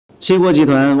七国集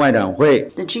团外长会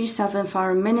The G7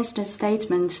 foreign minister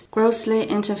statement grossly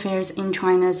interferes in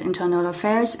China's internal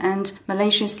affairs and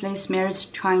maliciously smears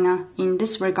China. In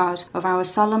disregard of our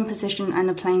solemn position and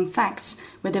the plain facts,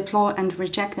 we deplore and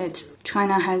reject it.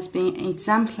 China has been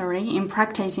exemplary in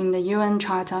practicing the UN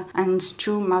Charter and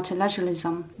true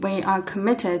multilateralism. We are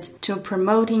committed to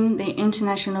promoting the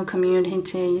international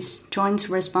community's joint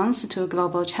response to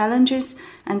global challenges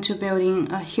and to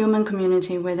building a human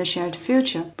community with a shared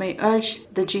future. We urge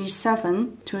the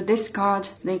G7 to discard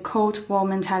the Cold War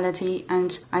mentality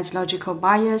and ideological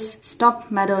bias,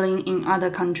 stop meddling in other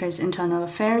countries' internal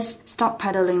affairs, stop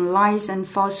peddling lies and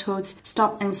falsehoods,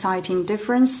 stop inciting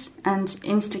difference and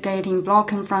instigating bloc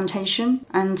confrontation,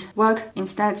 and work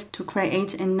instead to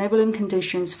create enabling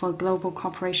conditions for global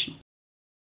cooperation.